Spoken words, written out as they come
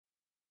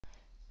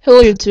Hello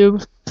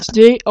YouTube,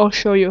 today I'll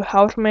show you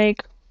how to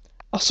make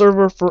a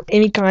server for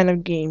any kind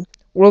of game.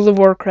 World of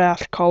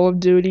Warcraft, Call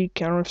of Duty,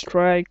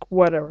 Counter-Strike,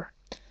 whatever.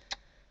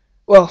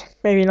 Well,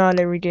 maybe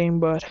not every game,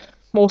 but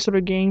most of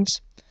the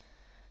games.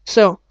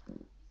 So,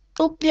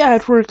 well, yeah,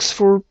 it works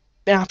for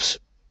apps,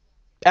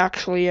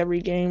 actually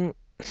every game,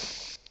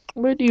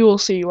 but you will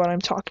see what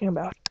I'm talking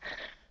about.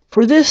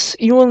 For this,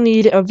 you will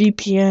need a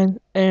VPN,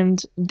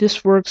 and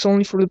this works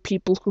only for the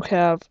people who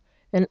have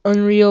an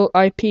Unreal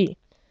IP.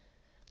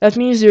 That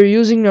means you're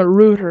using a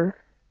router.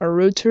 A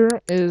router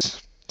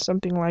is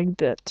something like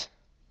that.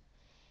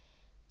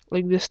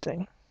 Like this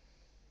thing.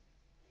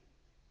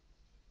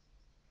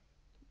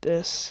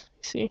 This.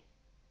 See?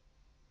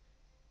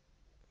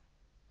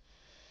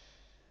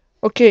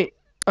 Okay,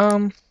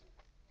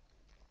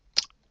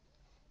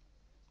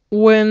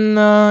 when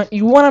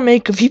you want to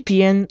make a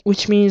VPN,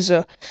 which means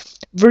a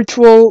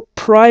virtual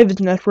private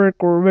network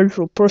or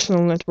virtual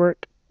personal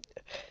network,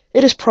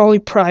 it is probably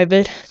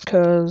private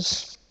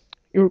because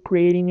you're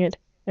creating it,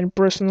 and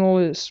personal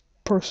is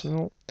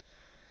personal.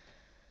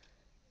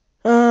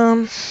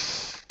 To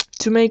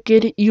make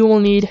it, you will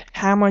need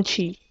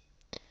Hamachi.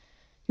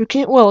 You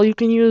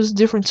can use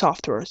different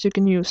softwares. You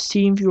can use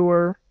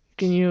TeamViewer. You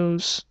can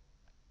use,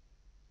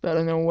 I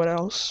don't know what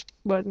else,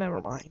 but never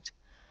mind.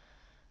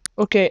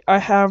 Okay, I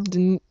have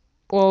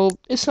well,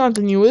 it's not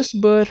the newest,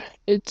 but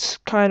it's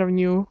kind of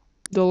new.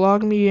 The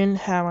LogMeIn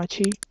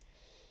Hamachi.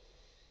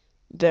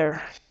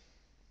 There.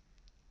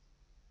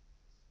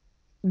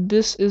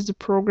 This is the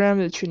program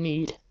that you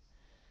need.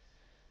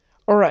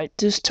 Alright,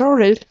 to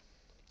start it,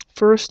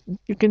 first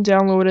you can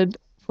download it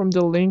from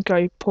the link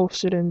I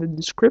posted in the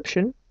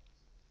description.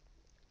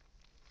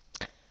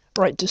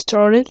 Right, to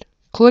start it,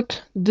 click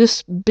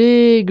this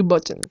big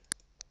button.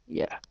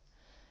 Yeah.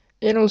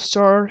 It'll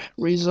start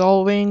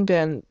resolving,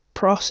 then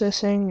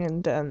processing,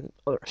 and then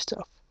other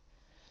stuff.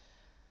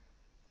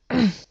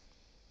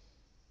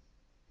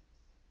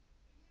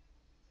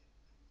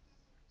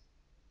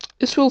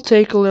 This will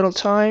take a little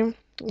time.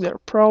 They're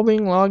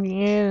probing, logging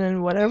in,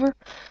 and whatever.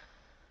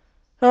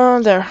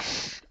 There.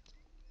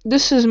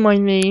 This is my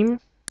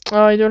name.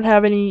 I don't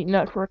have any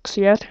networks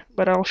yet,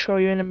 but I'll show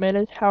you in a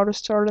minute how to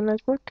start a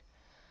network.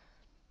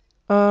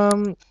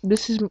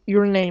 This is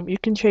your name. You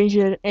can change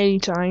it at any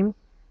time.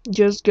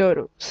 Just go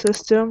to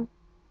System,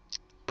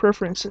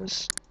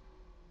 Preferences,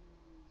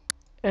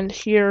 and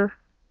here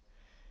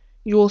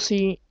you will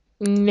see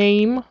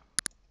Name.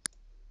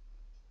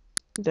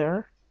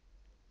 There.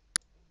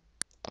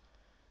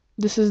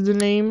 This is the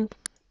name,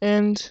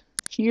 and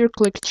here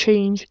click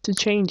Change to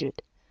change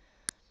it.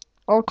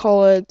 I'll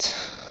call it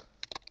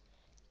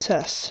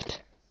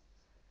Test.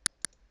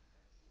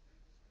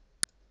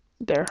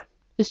 There,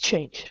 it's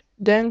changed.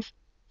 Then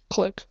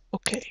click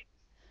OK.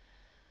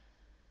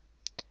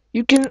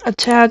 You can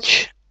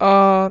attach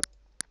a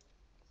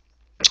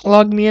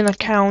LogMeIn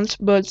account,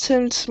 but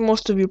since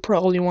most of you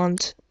probably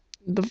want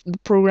the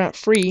program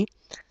free,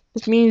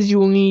 it means you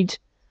will need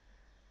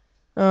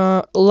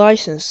a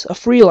license, a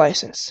free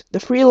license. The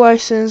free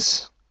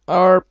license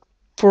are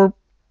for a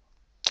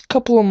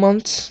couple of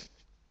months,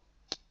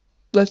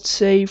 let's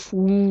say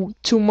for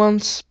 2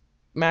 months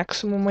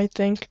maximum, I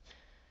think.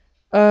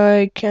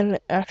 I can't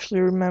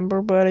actually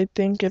remember, but I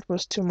think it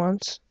was 2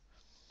 months.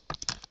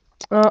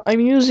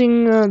 I'm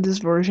using this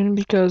version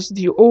because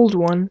the old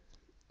one,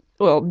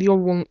 well, the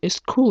old one is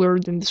cooler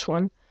than this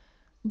one,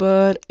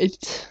 but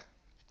it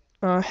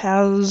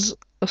has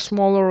a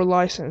smaller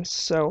license,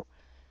 so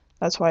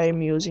that's why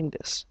I'm using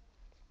this.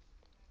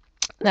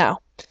 Now,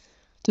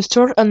 to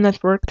start a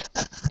network,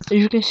 as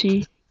you can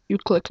see, you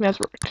click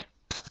network,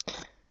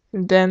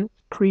 and then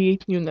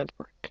create new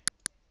network.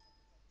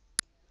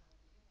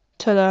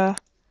 Ta-da!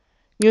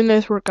 New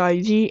network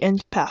ID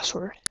and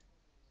password.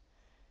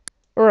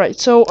 Alright,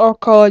 so I'll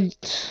call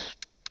it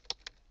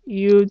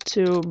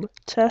YouTube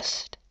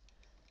test.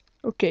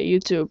 Okay,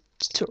 YouTube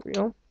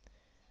tutorial.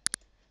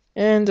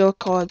 And I'll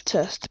call it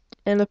test.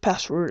 And the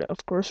password,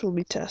 of course, will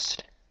be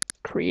test.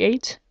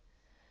 Create.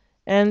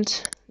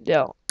 And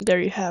there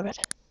you have it.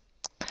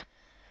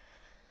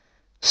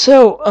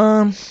 So,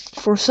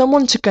 for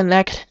someone to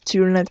connect to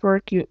your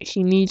network,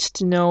 he needs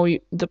to know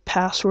the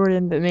password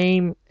and the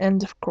name,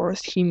 and of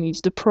course, he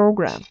needs the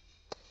program.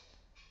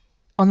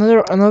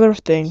 Another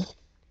thing.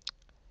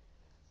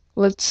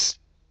 Let's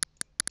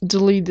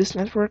delete this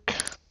network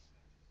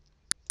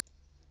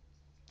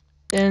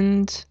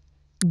and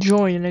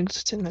join an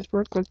existing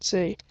network. Let's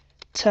say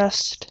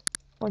test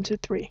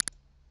 123.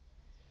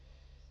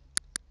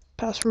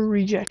 Password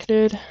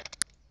rejected.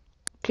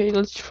 Okay,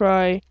 let's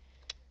try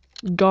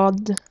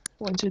God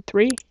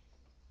 123.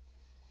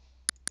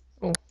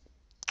 Oh,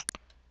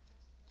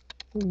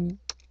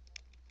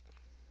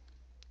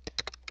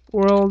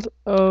 World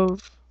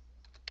of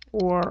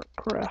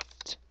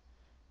Warcraft.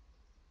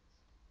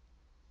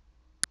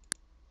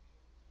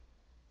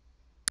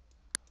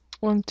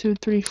 One, two,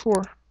 three,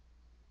 four.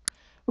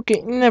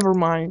 Okay, never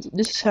mind.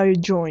 This is how you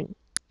join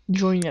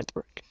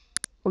network.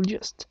 We'll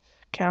just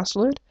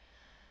cancel it.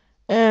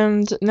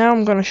 And now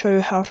I'm gonna show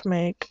you how to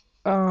make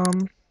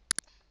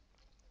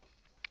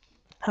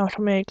how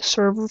to make a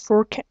server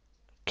for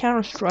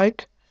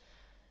Counter-Strike,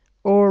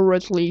 or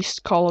at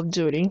least Call of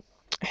Duty.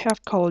 I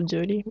have Call of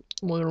Duty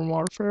Modern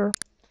Warfare,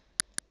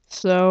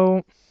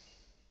 so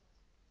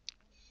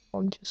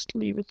I'll just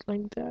leave it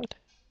like that.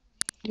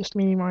 Just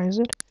minimize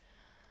it.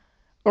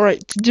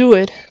 Alright, to do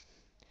it,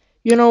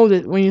 you know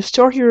that when you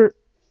start your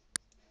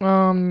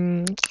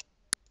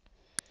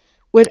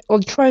wait,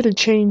 I'll try to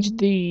change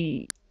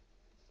the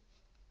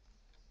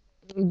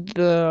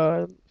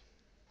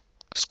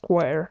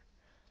square.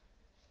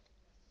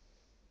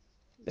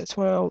 That's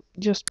why I'll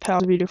just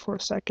pause the video for a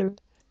second.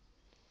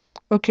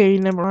 Okay,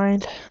 never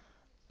mind.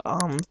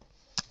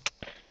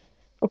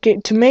 Okay,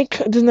 to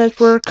make the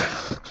network,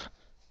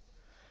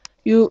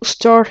 you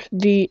start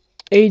the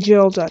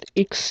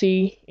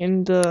agl.exe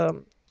in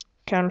the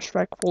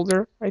Counter-Strike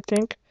folder, I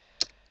think.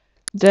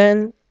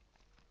 Then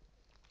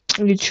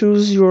you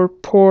choose your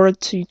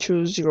port, you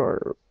choose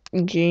your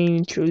game,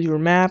 you choose your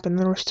map and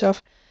other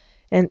stuff.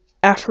 And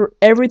after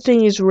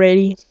everything is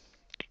ready,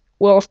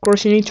 well, of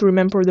course, you need to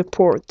remember the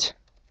port.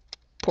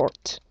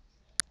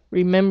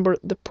 Remember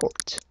the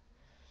port.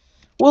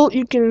 Well,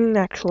 you can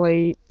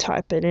actually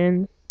type it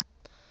in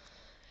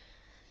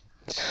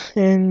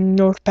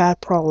Notepad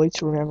probably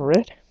to remember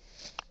it,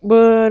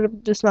 but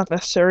it's not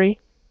necessary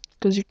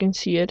because you can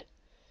see it.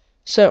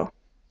 So,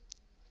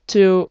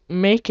 to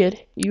make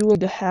it, you will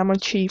need the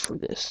Hamachi for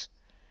this.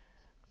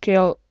 Okay,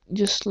 I'll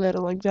just let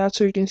it like that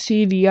so you can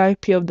see the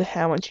IP of the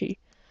Hamachi.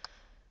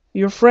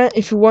 Your friend,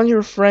 if you want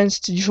your friends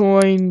to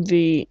join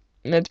the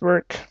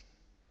network,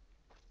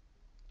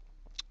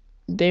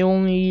 they will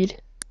need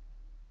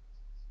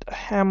the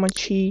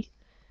Hamachi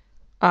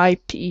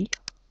IP.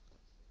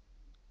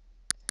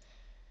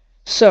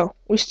 So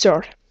we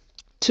start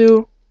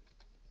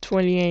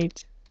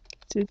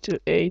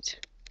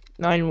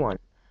 228.228.91.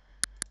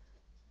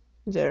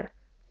 There.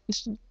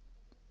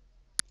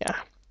 Yeah.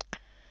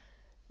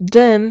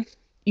 Then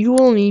you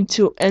will need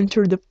to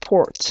enter the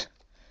port.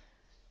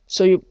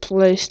 So you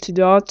place the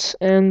dots,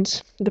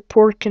 and the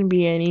port can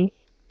be any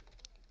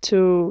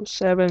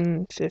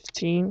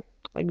 2715,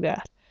 like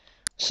that.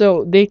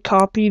 So they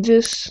copy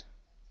this,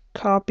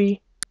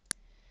 copy,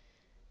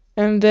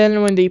 and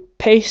then when they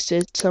paste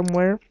it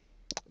somewhere,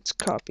 let's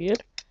copy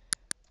it.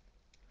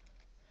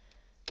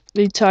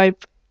 They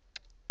type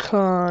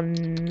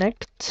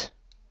connect,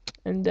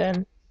 and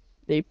then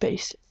they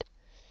paste it.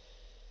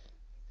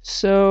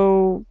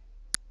 So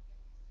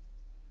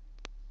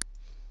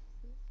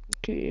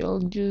okay, I'll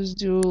just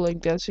do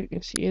like that so you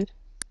can see it.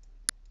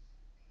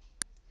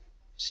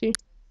 See?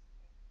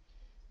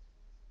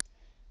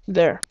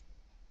 There.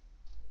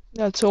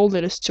 That's all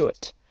there is to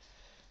it.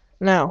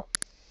 Now,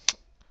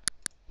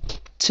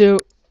 to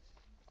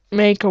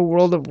make a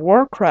World of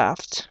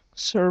Warcraft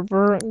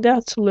server,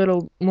 that's a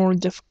little more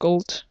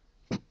difficult,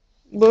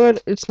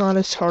 but it's not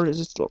as hard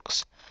as it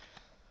looks.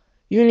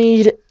 You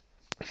need,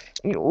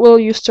 well,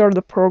 you start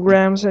the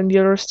programs and the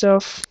other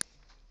stuff,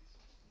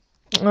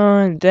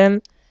 and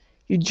then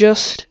you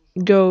just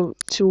go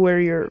to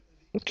where you're,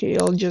 okay,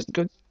 I'll just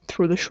go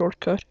through the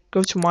shortcut.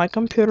 Go to my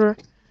computer,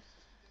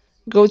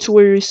 go to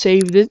where you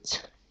saved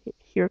it,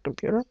 here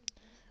computer.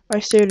 I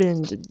saved it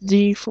in the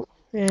default,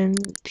 and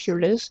here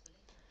it is.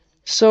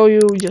 So you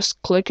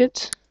just click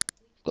it,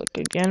 click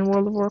again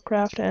World of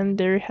Warcraft, and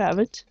there you have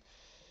it.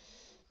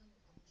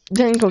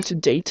 Then go to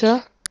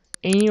data,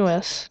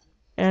 NUS,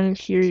 and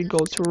here you go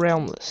to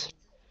realm list.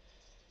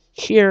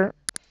 Here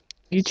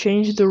you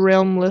change the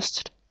realm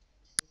list.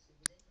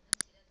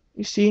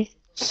 You see,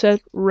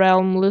 set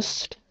realm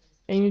list,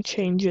 and you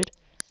change it.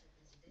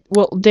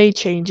 Well, they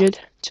change it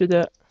to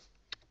the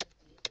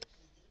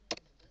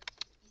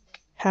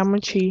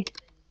Hamachi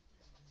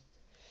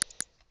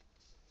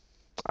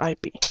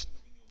IP.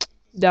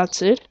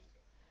 That's it.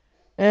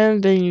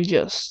 And then you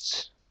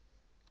just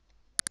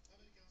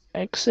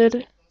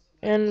exit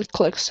and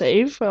click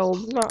save. Well,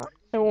 not,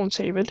 I won't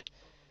save it.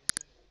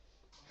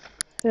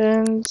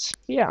 And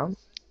yeah,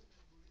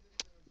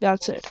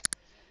 that's it.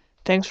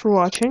 Thanks for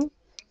watching.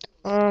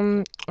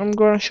 I'm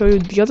gonna show you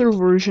the other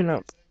version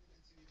of,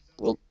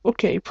 well,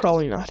 okay,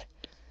 probably not.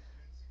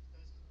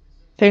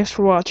 Thanks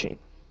for watching.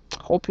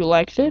 Hope you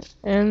liked it,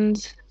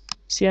 and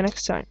see you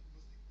next time.